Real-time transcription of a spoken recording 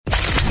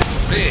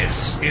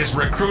This is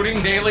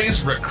Recruiting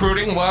Daily's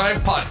Recruiting Live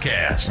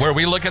podcast, where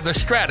we look at the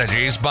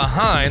strategies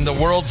behind the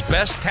world's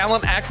best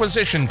talent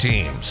acquisition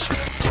teams.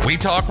 We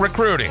talk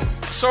recruiting,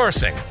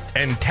 sourcing,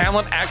 and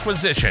talent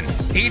acquisition.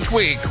 Each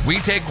week, we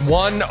take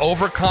one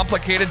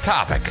overcomplicated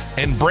topic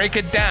and break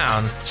it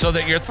down so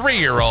that your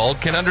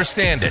 3-year-old can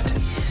understand it.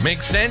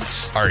 Make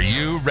sense? Are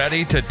you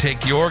ready to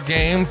take your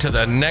game to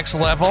the next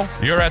level?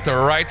 You're at the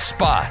right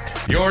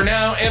spot. You're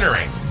now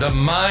entering the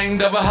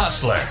mind of a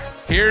hustler.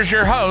 Here's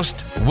your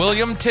host,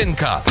 William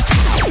Tincup.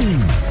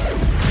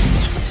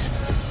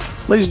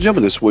 Ladies and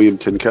gentlemen, this is William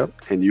Tincup,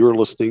 and you are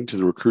listening to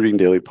the Recruiting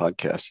Daily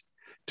podcast.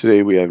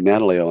 Today, we have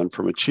Natalie on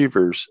from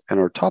Achievers, and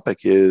our topic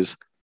is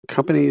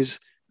companies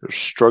that are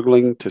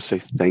struggling to say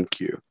thank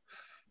you.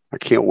 I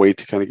can't wait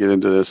to kind of get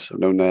into this. I've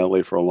known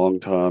Natalie for a long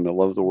time. I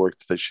love the work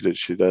that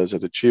she does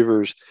at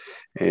Achievers,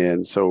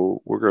 and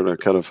so we're going to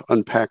kind of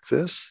unpack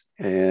this.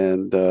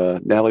 And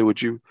Natalie,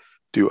 would you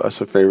do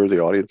us a favor, the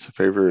audience a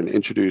favor, and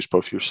introduce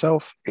both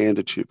yourself and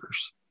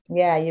Achievers?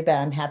 Yeah, you bet.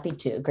 I'm happy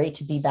to. Great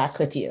to be back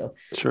with you.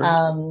 Sure.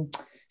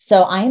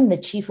 So I am the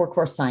Chief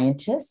Workforce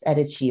Scientist at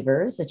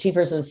Achievers.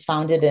 Achievers was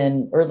founded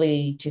in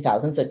early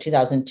 2000s. So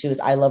 2002 is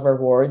I Love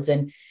Rewards,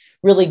 and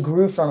really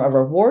grew from a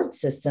reward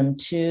system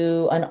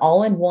to an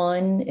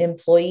all-in-one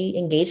employee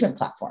engagement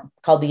platform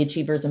called the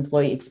Achievers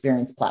Employee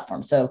Experience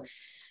Platform. So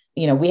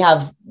we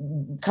have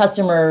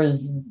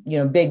customers,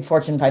 big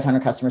Fortune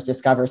 500 customers,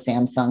 Discover,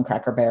 Samsung,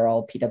 Cracker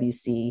Barrel,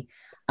 PwC.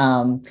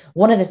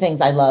 One of the things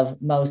I love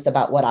most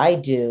about what I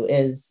do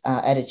is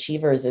at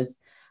Achievers is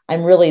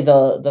I'm really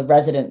the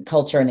resident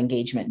culture and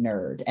engagement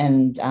nerd.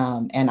 And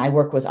I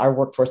work with our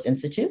Workforce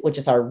Institute, which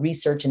is our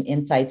research and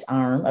insights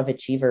arm of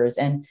Achievers.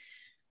 And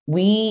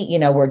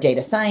we're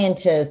data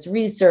scientists,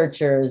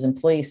 researchers,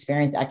 employee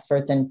experience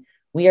experts, and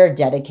we are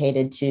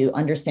dedicated to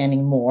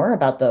understanding more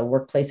about the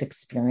workplace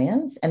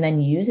experience and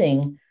then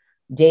using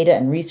data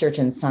and research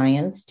and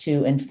science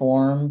to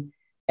inform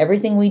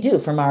everything we do,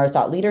 from our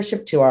thought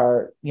leadership to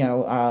our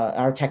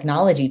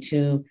technology,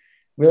 to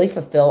really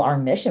fulfill our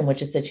mission,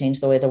 which is to change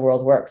the way the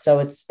world works. So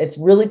it's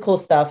really cool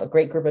stuff, a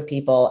great group of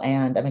people,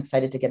 and I'm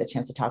excited to get a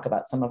chance to talk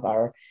about some of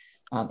our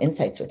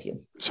insights with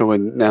you. So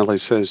when Natalie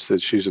says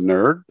that she's a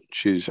nerd,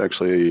 she's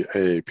actually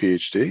a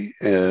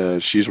PhD.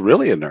 She's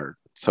really a nerd.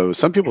 So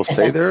some people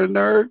say they're a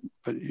nerd,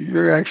 but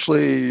you're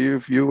actually,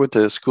 you went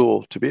to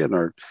school to be a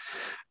nerd.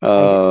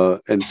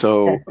 And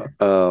so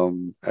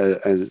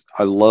as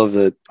I love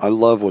that. I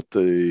love what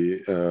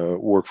the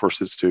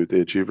Workforce Institute,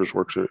 the Achievers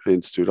Workforce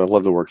Institute, I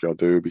love the work y'all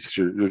do, because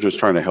you're just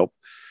trying to help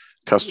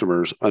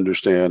customers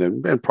understand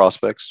and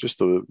prospects, just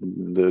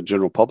the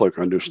general public,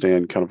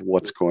 understand kind of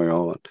what's going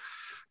on.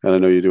 And I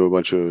know you do a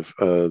bunch of,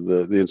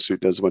 the Institute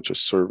does a bunch of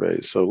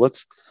surveys. So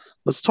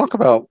let's talk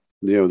about,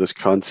 this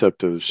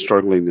concept of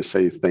struggling to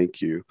say thank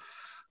you.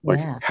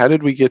 How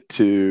did we get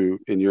to,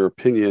 in your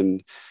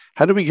opinion,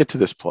 how did we get to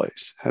this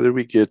place? How did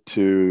we get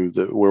to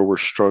where we're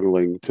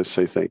struggling to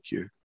say thank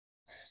you?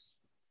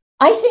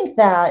 I think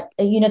that,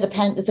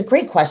 it's a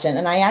great question.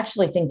 And I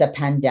actually think the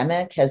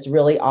pandemic has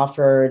really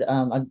offered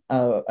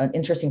an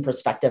interesting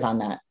perspective on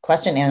that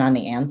question and on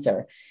the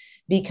answer,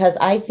 because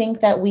I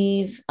think that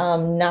we've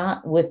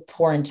not with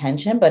poor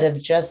intention, but have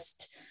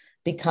just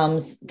become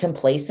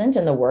complacent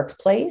in the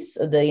workplace.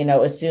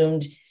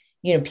 Assumed,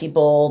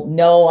 people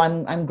know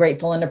I'm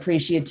grateful and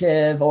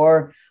appreciative,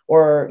 or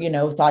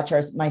thought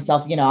to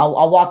myself,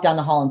 I'll walk down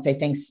the hall and say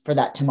thanks for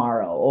that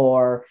tomorrow,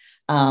 or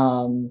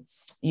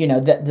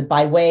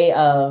by way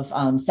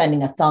of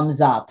sending a thumbs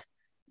up,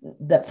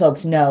 that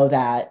folks know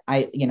that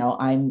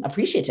I'm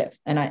appreciative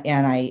and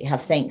I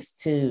have thanks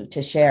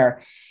to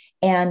share.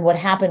 And what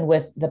happened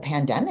with the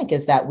pandemic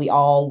is that we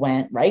all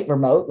went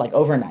remote, like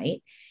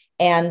overnight.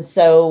 And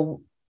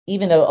so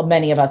even though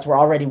many of us were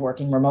already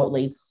working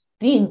remotely,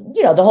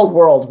 the whole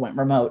world went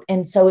remote.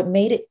 And so it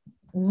made it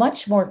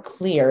much more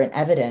clear and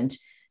evident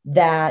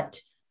that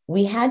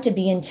we had to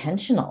be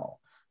intentional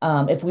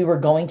if we were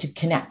going to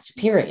connect,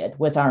 period,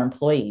 with our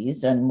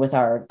employees and with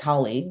our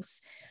colleagues.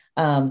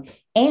 And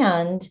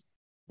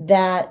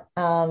that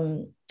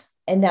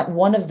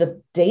one of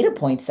the data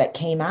points that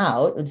came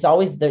out, it's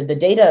always the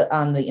data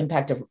on the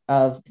impact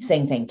of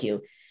saying thank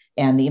you,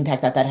 and the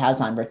impact that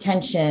has on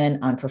retention,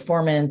 on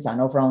performance,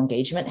 on overall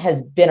engagement,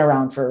 has been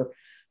around for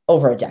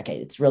over a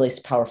decade. It's really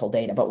powerful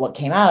data. But what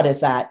came out is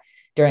that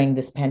during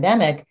this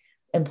pandemic,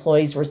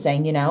 employees were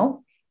saying,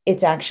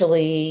 it's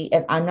actually,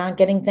 I'm not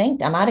getting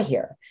thanked, I'm out of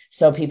here.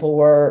 So people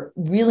were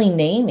really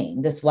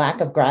naming this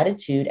lack of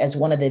gratitude as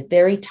one of the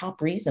very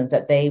top reasons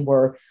that they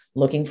were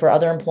looking for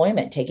other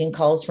employment, taking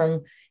calls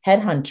from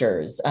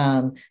headhunters,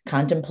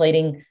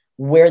 contemplating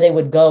where they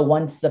would go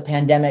once the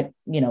pandemic,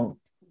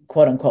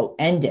 quote unquote,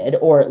 ended,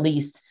 or at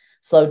least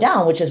slowed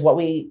down, which is what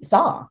we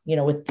saw,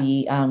 with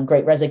the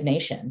Great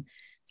Resignation.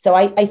 So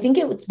I think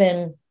it's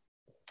been,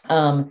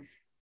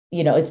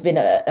 it's been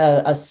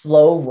a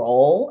slow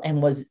roll,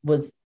 and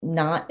was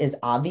not as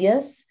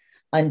obvious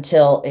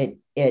until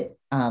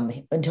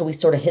until we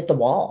sort of hit the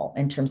wall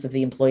in terms of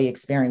the employee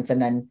experience,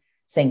 and then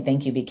saying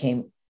thank you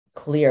became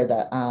clear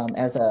that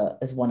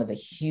as one of the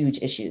huge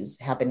issues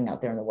happening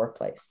out there in the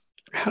workplace.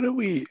 How do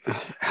we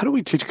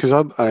teach? Because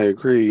I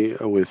agree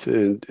with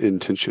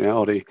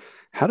intentionality.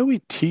 How do we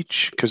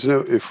teach? Because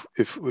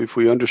if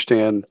we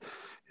understand,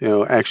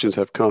 actions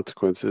have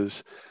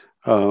consequences.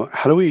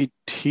 How do we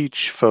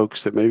teach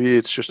folks that maybe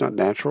it's just not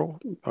natural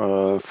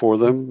for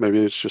them? Maybe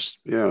it's just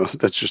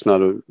that's just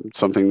not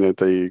something that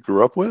they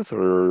grew up with,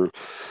 or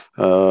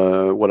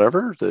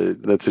whatever.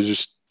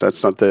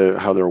 That's not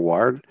how they're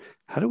wired.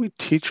 How do we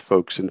teach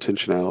folks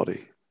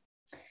intentionality?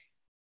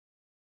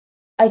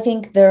 I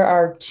think there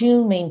are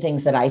two main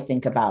things that I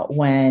think about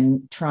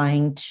when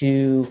trying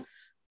to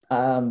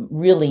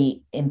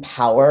really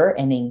empower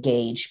and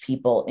engage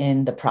people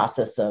in the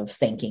process of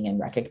thanking and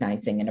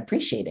recognizing and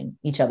appreciating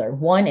each other.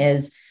 One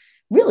is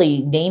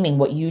really naming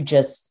what you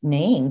just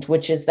named,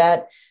 which is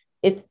that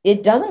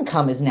it doesn't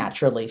come as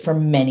naturally for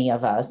many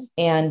of us.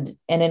 And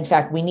in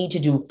fact, we need to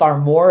do far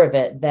more of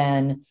it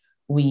than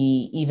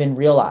we even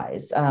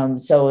realize.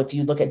 So if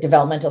you look at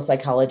developmental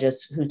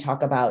psychologists who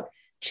talk about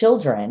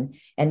children,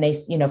 and they,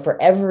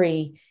 for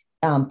every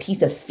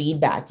piece of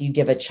feedback you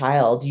give a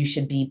child, you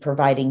should be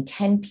providing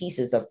 10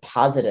 pieces of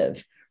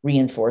positive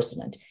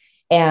reinforcement.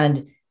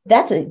 And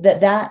that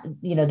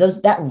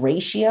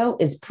ratio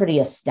is pretty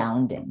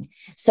astounding.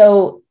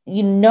 So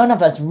none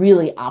of us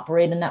really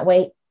operate in that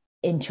way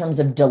in terms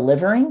of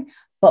delivering,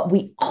 but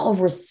we all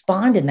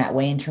respond in that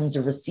way in terms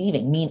of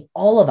receiving. I mean,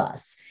 all of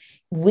us,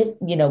 with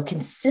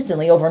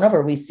consistently over and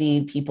over, we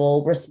see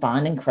people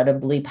respond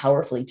incredibly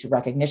powerfully to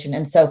recognition.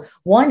 And so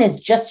one is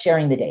just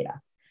sharing the data,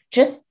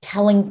 just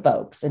telling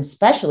folks, and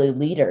especially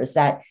leaders,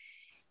 that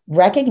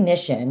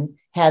recognition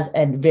has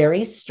a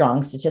very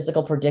strong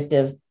statistical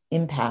predictive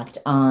impact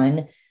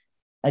on,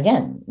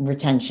 again,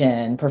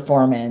 retention,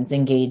 performance,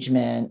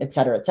 engagement, et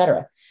cetera, et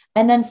cetera.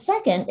 And then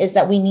second is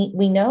that we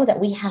know that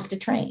we have to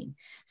train.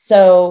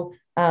 So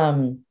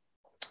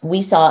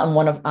we saw in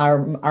one of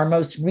our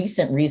most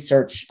recent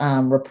research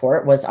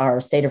report was our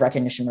State of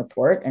Recognition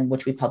report, and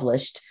which we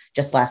published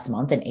just last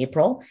month in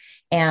April.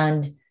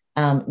 And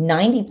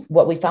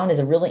what we found is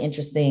a really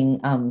interesting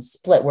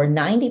split, where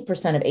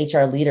 90% of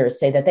HR leaders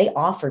say that they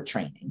offer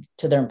training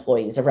to their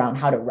employees around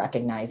how to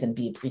recognize and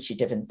be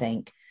appreciative and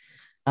thank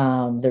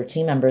their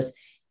team members.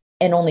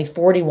 And only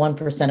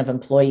 41% of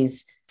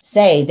employees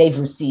say they've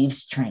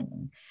received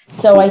training.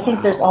 So I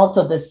think there's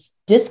also this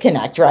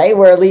disconnect, right?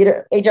 Where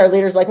HR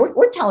leaders like,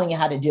 we're telling you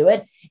how to do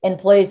it.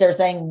 Employees are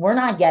saying, we're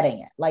not getting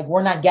it. Like,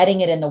 we're not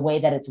getting it in the way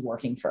that it's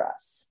working for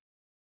us.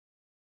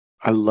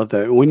 I love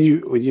that.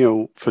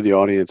 When for the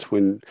audience,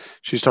 when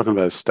she's talking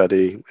about a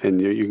study, and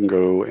you can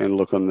go and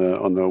look on the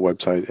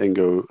website and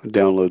go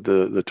download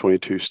the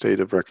 22 State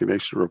of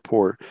Recognition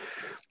report.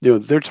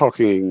 They're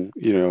talking,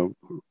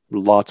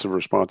 lots of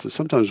responses.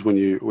 Sometimes when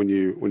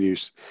you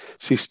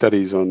see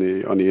studies on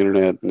the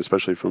internet, and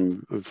especially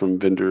from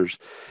vendors,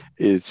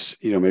 it's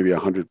maybe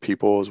 100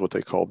 people is what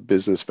they call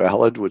business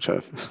valid, which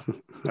I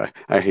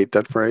hate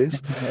that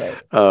phrase.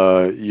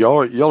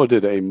 Y'all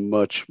did a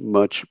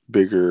much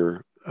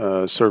bigger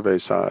survey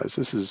size.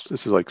 This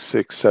is like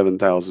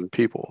 6,000-7,000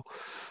 people.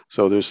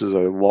 So this is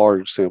a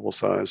large sample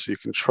size. So you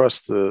can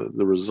trust the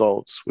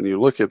results. When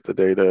you look at the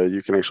data,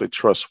 you can actually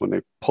trust when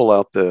they pull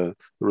out the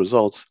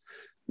results.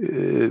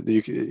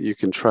 You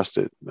can trust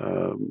it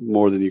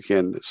more than you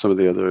can some of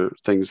the other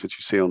things that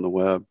you see on the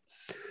web.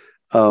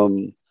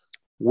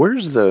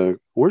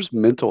 Where's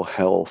mental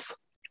health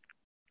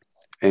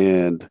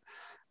and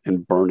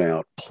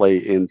burnout play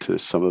into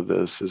some of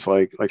this? Is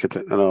and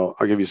I'll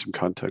give you some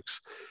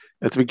context.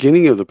 At the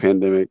beginning of the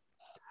pandemic,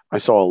 I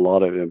saw a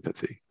lot of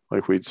empathy.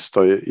 Like we'd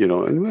still,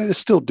 and I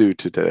still do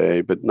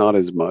today, but not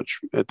as much.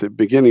 At the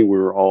beginning, we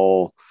were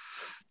all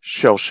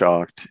shell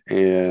shocked,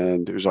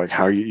 and it was like,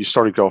 how are you? You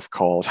started off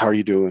calls. How are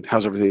you doing?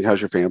 How's everything?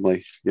 How's your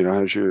family?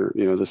 How's your,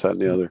 this, that,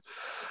 and the other.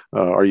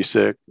 Are you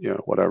sick?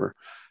 Whatever.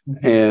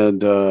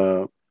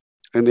 Mm-hmm.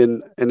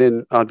 And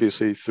then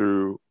obviously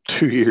through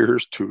 2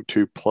 years,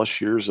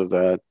 2+ years of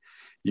that,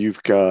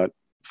 you've got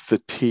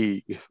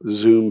fatigue,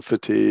 Zoom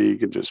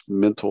fatigue, and just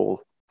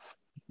mental,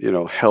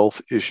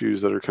 health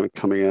issues that are kind of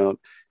coming out,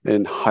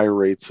 and high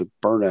rates of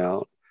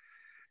burnout.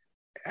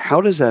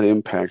 How does that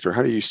impact, or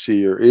how do you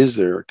see, or is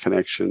there a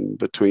connection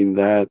between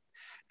that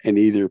and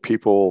either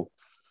people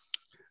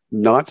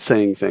not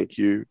saying thank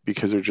you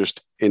because they're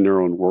just in their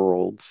own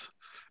worlds,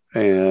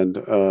 and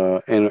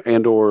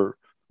or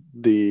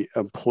the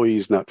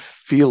employees not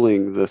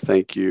feeling the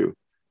thank you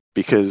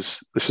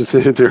because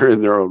they're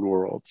in their own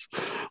worlds?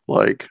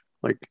 Like,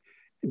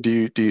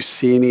 do you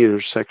see any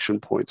intersection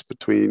points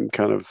between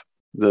kind of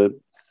the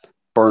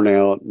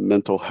burnout,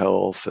 mental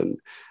health,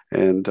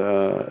 and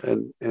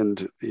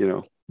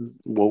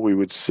what we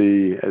would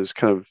see as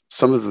kind of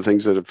some of the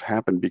things that have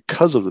happened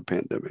because of the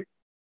pandemic?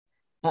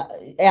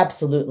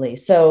 Absolutely.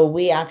 So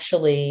we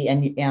actually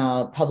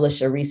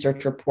published a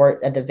research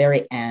report at the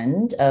very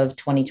end of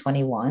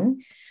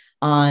 2021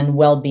 on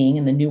well-being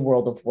in the new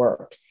world of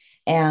work.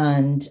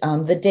 And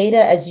the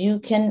data, as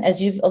you've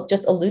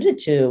just alluded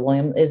to,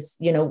 William, is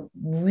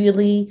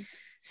really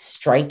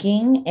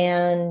striking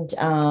and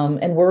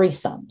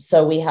worrisome.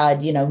 So we had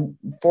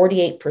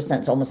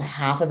 48%, so almost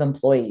half of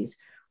employees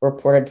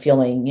reported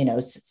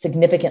feeling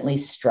significantly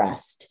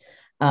stressed.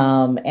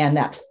 And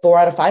that 4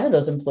 out of 5 of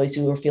those employees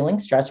who were feeling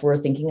stressed were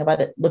thinking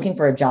about it, looking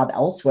for a job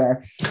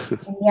elsewhere.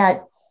 And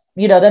yet,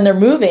 then they're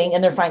moving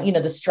and they're finding,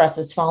 the stress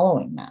is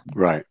following them.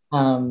 Right.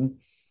 And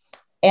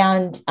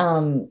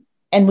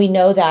we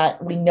know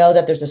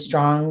that there's a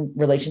strong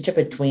relationship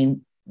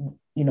between,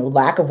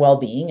 lack of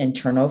well-being and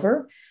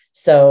turnover.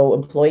 So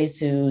employees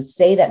who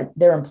say that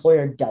their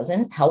employer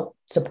doesn't help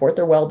support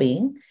their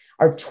well-being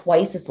are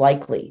twice as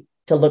likely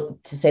to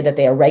say that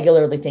they are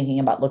regularly thinking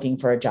about looking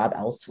for a job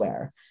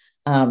elsewhere.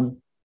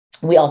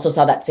 We also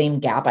saw that same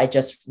gap I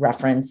just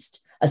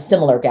referenced, a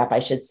similar gap, I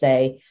should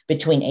say,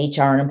 between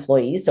HR and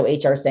employees. So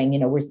HR saying,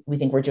 we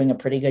think we're doing a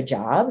pretty good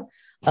job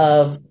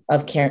of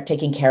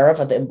taking care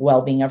of the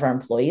well-being of our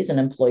employees, and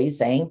employees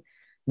saying,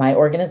 my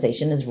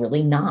organization is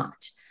really not.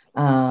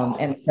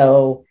 And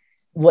so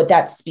what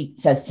that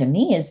says to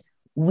me is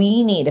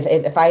we need,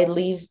 if I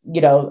leave,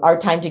 our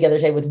time together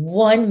today with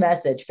one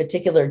message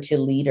particular to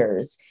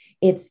leaders,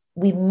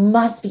 we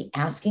must be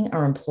asking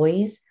our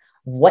employees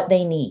what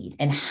they need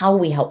and how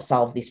we help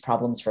solve these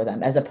problems for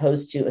them, as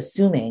opposed to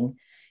assuming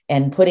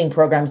and putting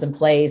programs in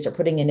place or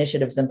putting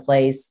initiatives in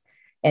place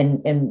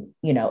and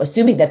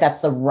assuming that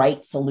that's the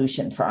right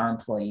solution for our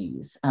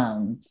employees.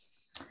 And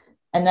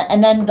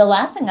then the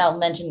last thing I'll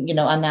mention,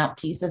 on that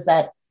piece is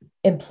that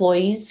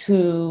employees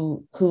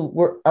who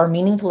are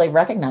meaningfully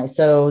recognized.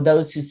 So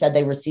those who said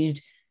they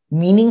received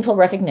meaningful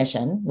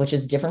recognition, which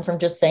is different from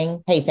just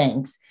saying, hey,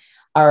 thanks,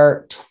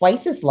 are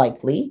twice as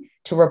likely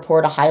to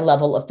report a high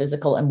level of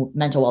physical and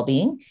mental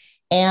well-being,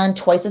 and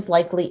twice as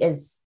likely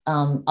as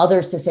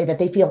others to say that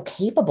they feel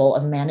capable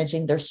of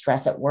managing their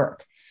stress at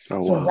work.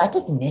 So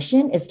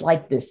recognition is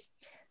like this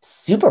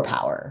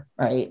superpower,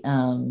 right?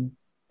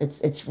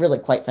 It's really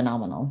quite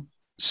phenomenal.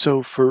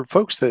 So for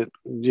folks that,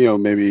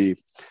 maybe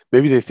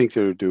they think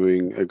they're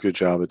doing a good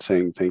job at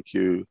saying thank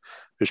you,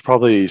 there's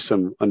probably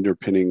some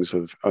underpinnings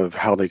of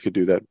how they could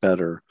do that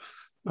better.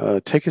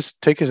 Take us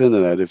into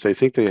that. If they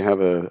think they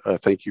have a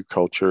thank you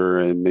culture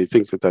and they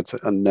think that that's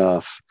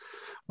enough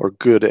or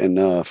good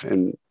enough,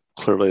 and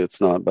clearly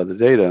it's not by the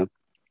data,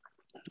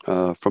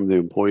 from the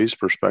employee's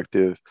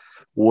perspective,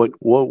 what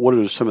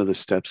are some of the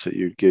steps that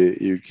you'd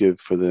give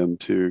for them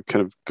to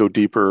kind of go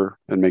deeper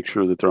and make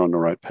sure that they're on the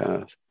right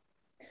path?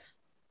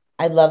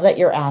 I love that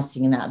you're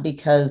asking that,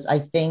 because I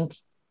think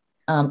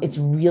it's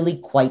really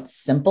quite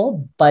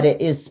simple, but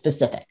it is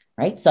specific,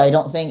 right? So I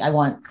don't think I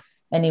want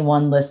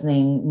anyone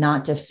listening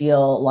not to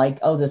feel like,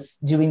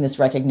 doing this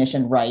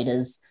recognition right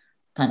is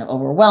kind of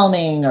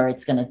overwhelming, or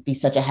it's going to be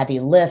such a heavy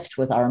lift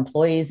with our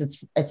employees.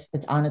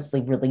 It's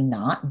honestly really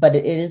not, but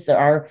there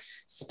are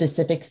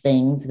specific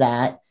things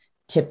that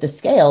tip the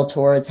scale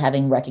towards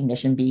having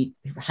recognition be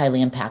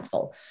highly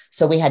impactful.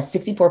 So we had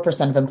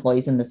 64% of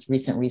employees in this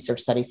recent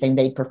research study saying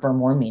they prefer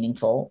more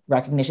meaningful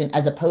recognition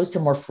as opposed to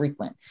more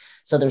frequent.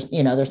 So they're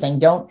saying,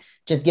 don't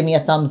just give me a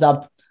thumbs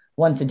up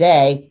once a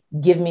day,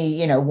 give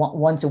me,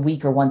 once a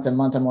week or once a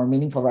month, a more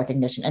meaningful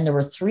recognition. And there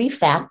were 3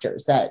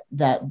 factors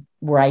that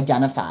were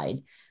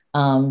identified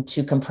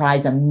to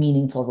comprise a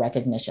meaningful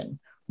recognition.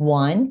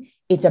 1,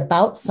 it's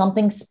about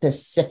something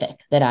specific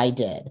that I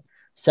did.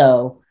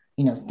 So,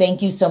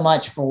 thank you so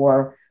much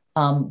for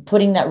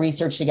putting that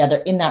research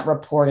together in that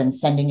report and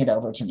sending it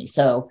over to me.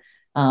 So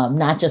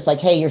not just like,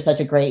 hey, you're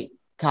such a great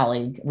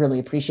colleague, really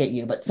appreciate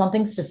you, but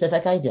something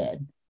specific I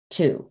did.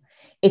 2,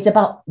 it's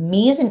about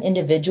me as an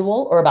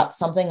individual or about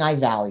something I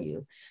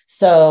value.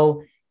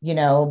 So,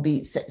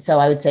 so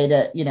I would say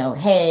to,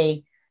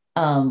 hey,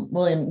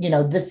 William,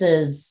 this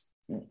is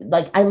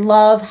like, I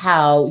love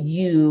how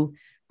you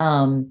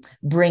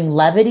bring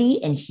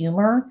levity and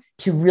humor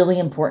to really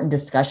important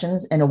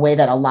discussions in a way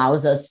that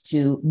allows us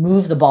to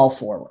move the ball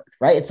forward,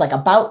 right? It's like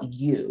about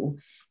you,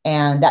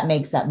 and that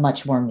makes that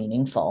much more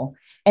meaningful.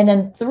 And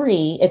then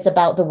 3, it's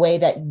about the way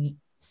that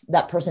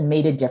that person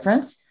made a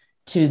difference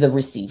to the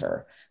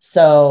receiver.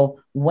 So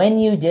when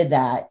you did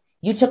that,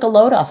 you took a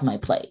load off my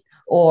plate,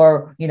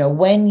 or,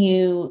 when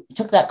you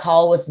took that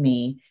call with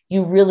me,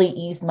 you really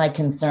eased my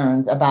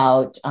concerns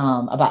about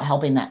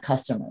helping that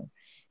customer.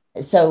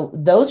 So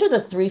those are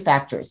the 3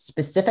 factors: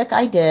 specific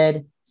I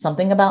did,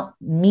 something about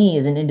me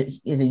as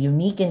a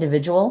unique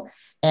individual,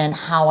 and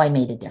how I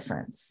made a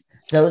difference.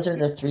 Those are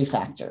the 3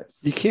 factors.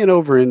 You can't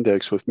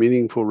over-index with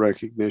meaningful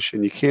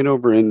recognition. You can't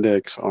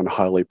over-index on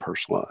highly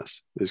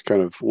personalized, is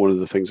kind of one of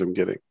the things I'm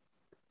getting.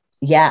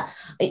 Yeah,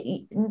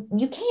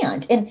 you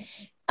can't. And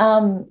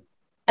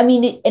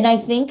and I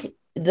think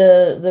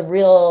the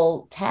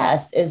real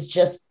test is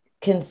just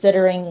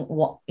considering,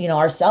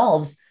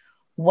 ourselves.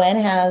 When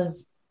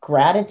has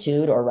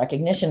gratitude or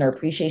recognition or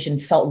appreciation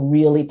felt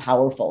really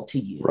powerful to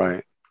you?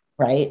 Right.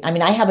 I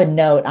mean, I have a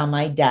note on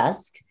my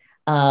desk.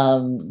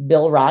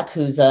 Bill Rock,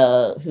 who's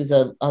a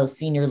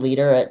senior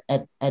leader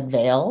at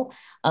Vail.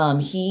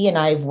 He and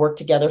I have worked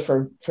together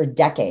for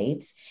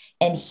decades,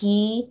 and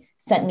he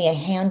sent me a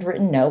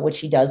handwritten note, which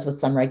he does with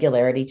some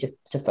regularity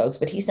to folks,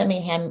 but he sent me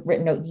a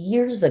handwritten note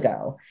years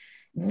ago.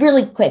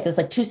 really quick. It was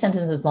like 2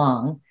 sentences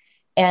long.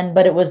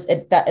 But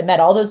it met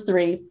all those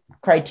 3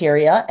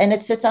 criteria, and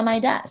it sits on my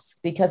desk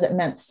because it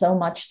meant so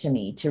much to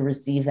me to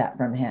receive that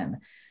from him.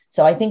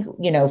 So I think,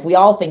 if we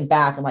all think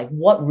back and like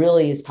what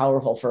really is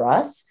powerful for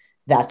us,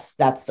 that's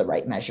the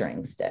right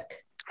measuring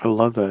stick. I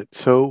love that.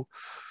 So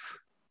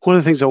one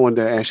of the things I wanted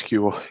to ask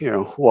you,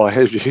 while I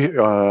had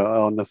you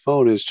on the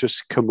phone, is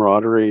just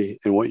camaraderie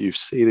and what you've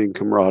seen in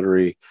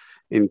camaraderie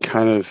in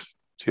kind of,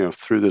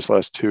 through this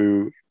last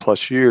 2+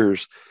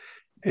 years.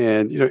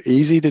 And,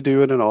 easy to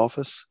do in an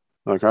office.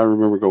 Like I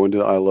remember going to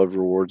the I Love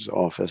Rewards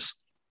office,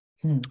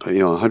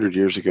 100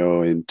 years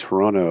ago in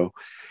Toronto.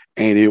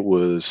 And it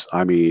was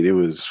a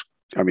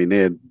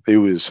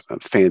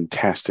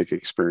fantastic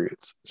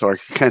experience. So I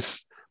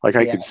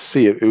could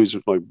see it. It was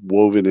like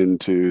woven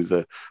into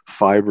the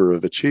fiber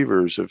of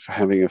Achievers of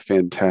having a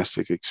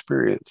fantastic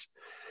experience.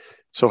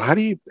 So how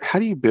do you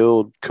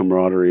build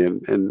camaraderie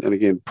and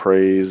again,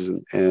 praise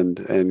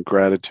and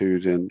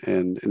gratitude and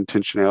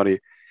intentionality?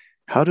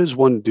 How does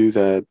one do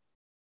that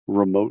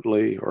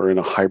remotely or in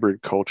a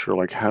hybrid culture?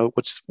 Like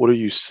what are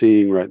you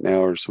seeing right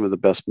now are some of the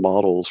best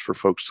models for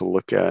folks to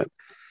look at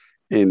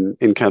in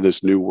kind of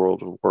this new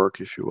world of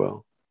work, if you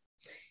will?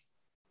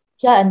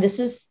 Yeah, and this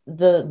is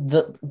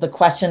the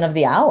question of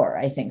the hour,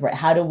 I think, right?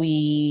 How do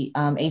we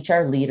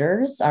HR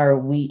leaders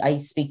I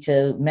speak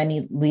to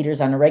many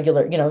leaders on a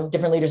regular,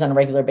 different leaders on a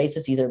regular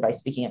basis, either by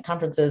speaking at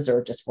conferences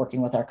or just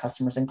working with our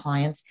customers and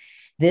clients.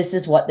 This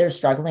is what they're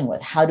struggling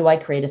with. How do I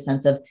create a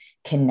sense of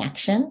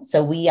connection?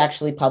 So we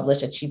actually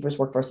published Achievers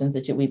Workforce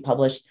Institute. We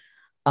published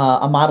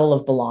a model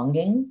of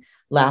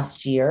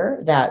last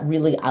year that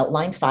really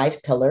outlined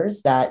 5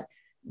 pillars that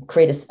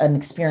create an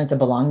experience of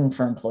belonging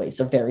for employees.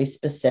 So very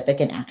specific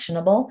and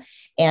actionable.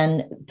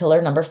 And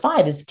pillar number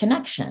 5 is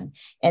connection.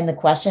 And the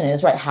question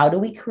is, right, how do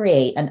we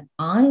create an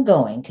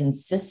ongoing,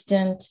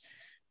 consistent,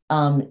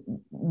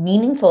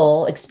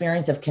 meaningful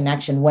experience of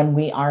connection when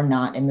we are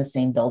not in the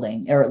same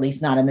building, or at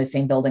least not in the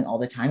same building all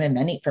the time? And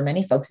for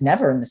many folks,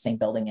 never in the same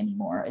building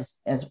anymore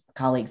as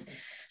colleagues.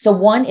 So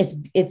one,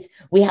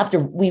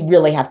 we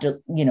really have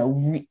to,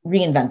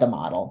 reinvent the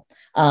model.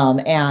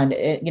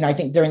 I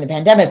think during the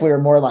pandemic, we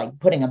were more like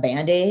putting a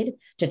Band-Aid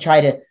to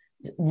try to,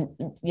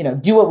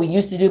 do what we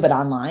used to do, but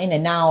online.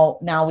 And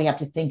now we have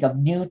to think of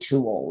new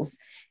tools.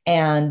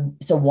 And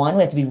so one,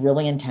 we have to be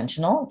really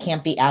intentional,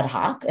 can't be ad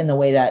hoc in the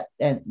way that,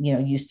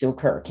 used to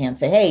occur. Can't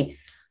say, hey,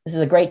 this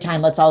is a great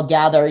time. Let's all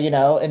gather,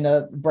 in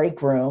the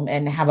break room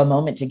and have a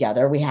moment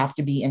together. We have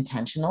to be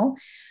intentional.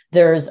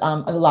 There's a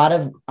lot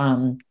of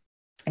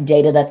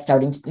data that's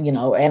starting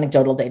to,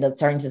 anecdotal data that's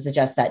starting to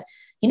suggest that,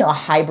 a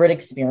hybrid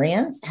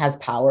experience has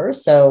power.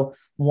 So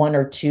 1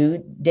 or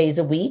 2 days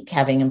a week,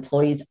 having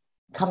employees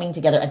coming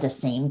together at the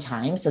same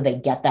time so they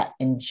get that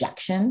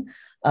injection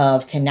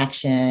of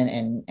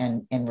connection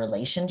and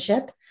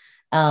relationship.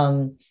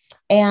 The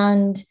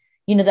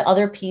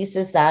other piece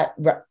is that,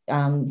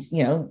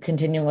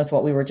 continuing with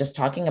what we were just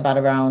talking about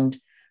around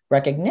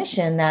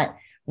recognition, that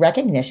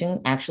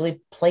recognition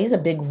actually plays a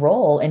big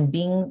role in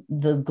being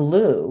the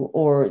glue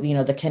or,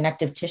 the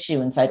connective tissue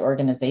inside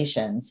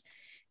organizations.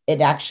 It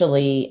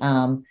actually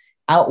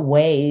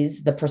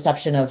outweighs the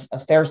perception of a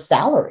fair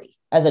salary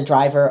as a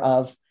driver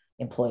of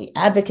employee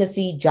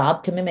advocacy,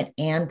 job commitment,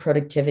 and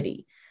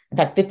productivity. In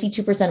fact,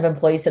 52% of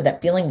employees said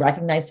that feeling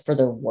recognized for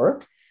their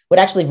work would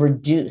actually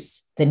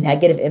reduce the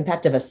negative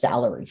impact of a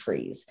salary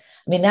freeze.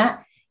 I mean,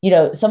 that,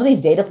 some of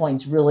these data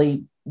points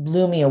really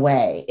blew me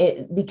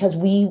away because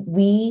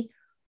we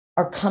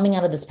are coming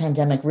out of this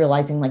pandemic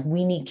realizing like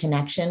we need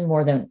connection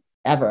more than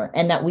ever,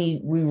 and that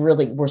we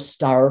really were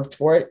starved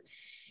for it.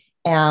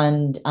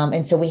 And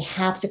so we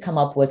have to come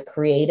up with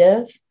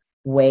creative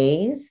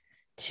ways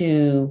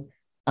to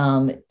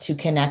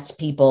connect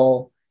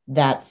people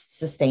that's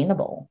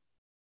sustainable.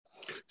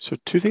 So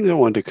 2 things I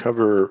wanted to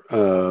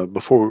cover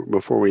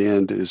before we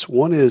end is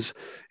one is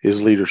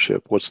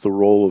leadership. What's the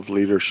role of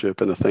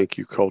leadership in a thank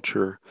you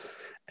culture?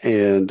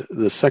 And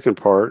the second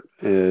part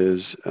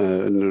is,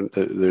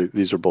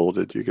 these are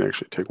bolded. You can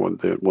actually take one of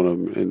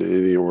them in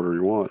any order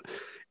you want.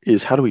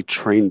 Is how do we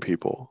train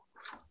people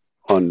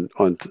on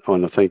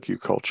a thank you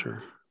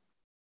culture?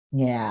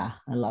 Yeah,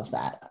 I love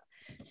that.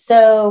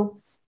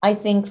 So I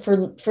think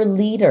for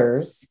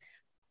leaders,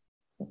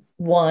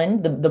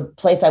 one, the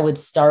place I would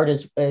start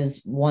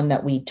is one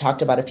that we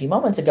talked about a few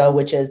moments ago,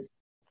 which is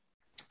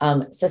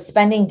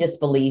suspending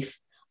disbelief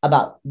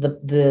about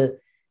the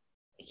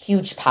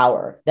huge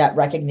power that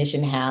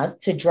recognition has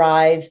to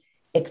drive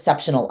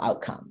exceptional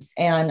outcomes.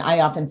 And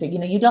I often say,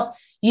 you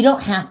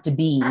don't have to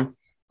be,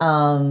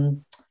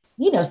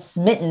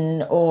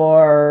 smitten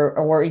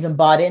or even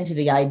bought into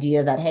the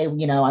idea that, hey,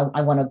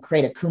 I want to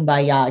create a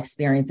kumbaya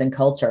experience and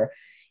culture.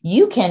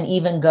 You can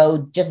even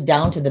go just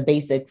down to the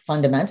basic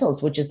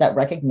fundamentals, which is that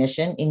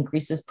recognition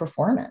increases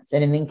performance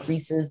and it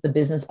increases the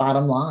business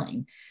bottom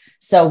line.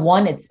 So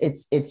one,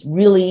 it's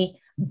really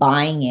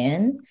buying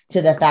in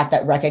to the fact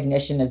that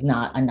recognition is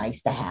not a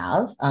nice to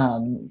have.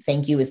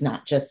 Thank you is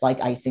not just like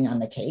icing on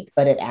the cake,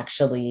 but it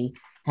actually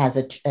has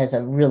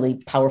a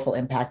really powerful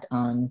impact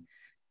on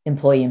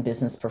employee and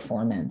business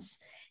performance.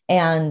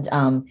 And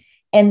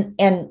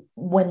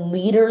when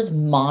leaders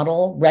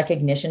model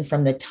recognition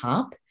from the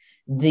top,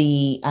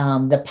 the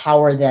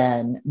power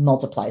then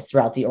multiplies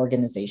throughout the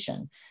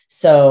organization.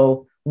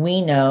 So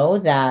we know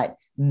that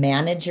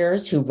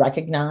managers who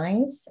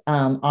recognize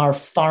are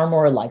far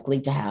more likely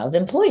to have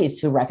employees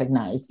who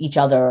recognize each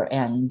other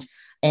and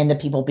the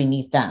people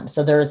beneath them.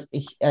 So there's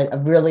a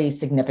really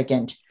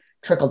significant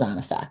trickle-down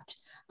effect.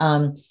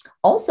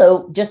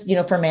 Also, just,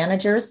 for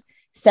managers,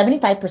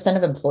 75%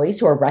 of employees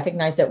who are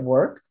recognized at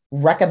work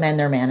recommend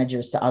their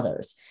managers to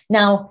others.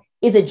 Now,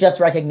 is it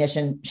just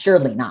recognition?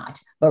 Surely not.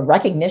 But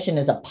recognition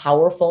is a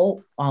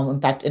powerful,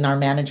 in fact, in our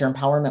manager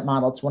empowerment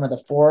model, it's one of the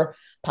 4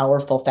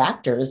 powerful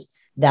factors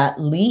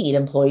that lead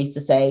employees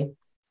to say,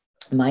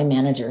 my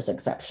manager is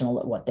exceptional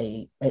at what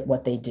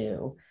they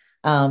do.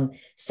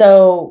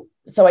 So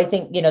I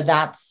think,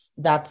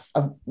 that's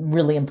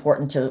really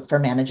important for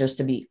managers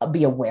to be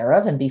aware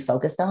of and be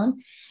focused on.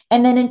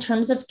 And then in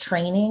terms of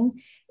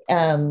training,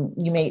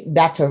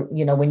 back to,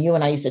 when you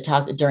and I used to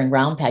talk during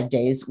RoundPeg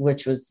days,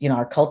 which was,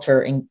 our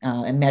culture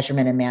and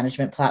measurement and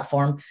management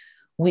platform,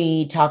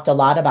 we talked a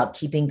lot about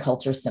keeping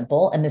culture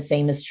simple. And the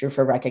same is true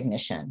for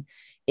recognition.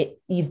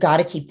 You've got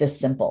to keep this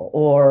simple,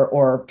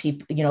 or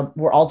people,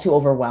 we're all too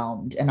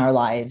overwhelmed in our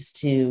lives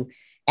to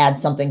add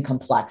something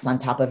complex on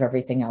top of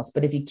everything else.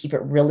 But if you keep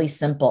it really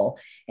simple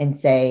and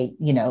say,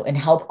 and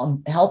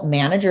help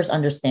managers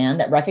understand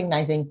that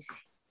recognizing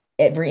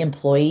every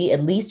employee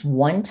at least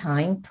one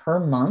time per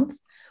month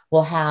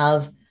will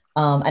have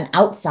an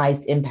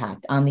outsized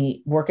impact on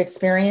the work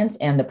experience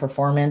and the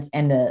performance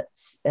and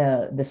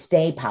the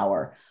stay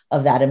power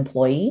of that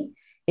employee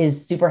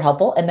is super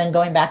helpful. And then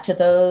going back to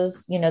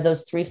those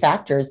 3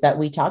 factors that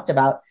we talked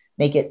about,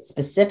 make it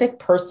specific,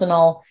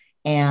 personal,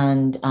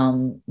 and,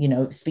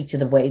 speak to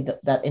the way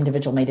that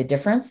individual made a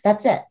difference.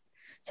 That's it.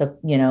 So,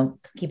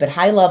 keep it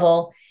high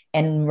level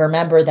and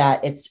remember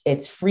that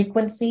it's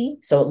frequency.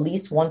 So at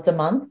least once a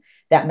month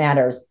that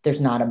matters.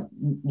 There's not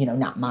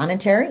not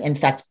monetary. In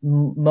fact,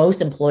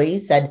 most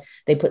employees said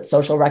they put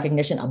social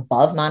recognition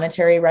above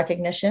monetary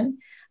recognition.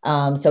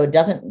 So it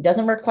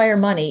doesn't require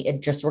money.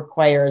 It just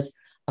requires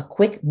a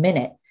quick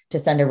minute to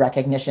send a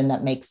recognition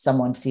that makes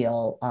someone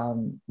feel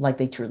like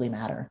they truly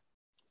matter.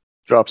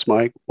 Drops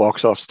mic,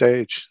 walks off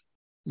stage.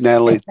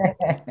 Natalie,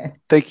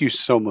 thank you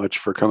so much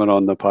for coming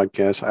on the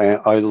podcast.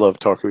 I love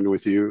talking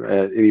with you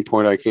at any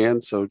point I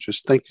can. So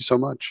just thank you so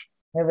much.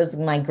 It was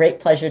my great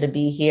pleasure to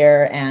be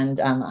here, and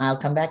I'll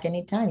come back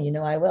anytime.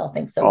 I will.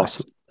 Thanks so much.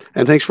 Awesome.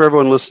 And thanks for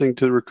everyone listening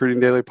to the Recruiting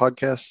Daily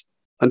podcast.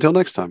 Until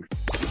next time.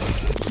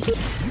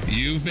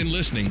 You've been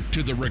listening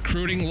to the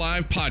Recruiting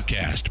Live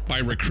podcast by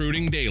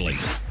Recruiting Daily.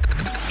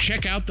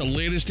 Check out the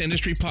latest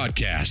industry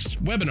podcasts,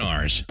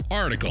 webinars,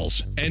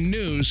 articles, and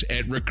news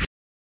at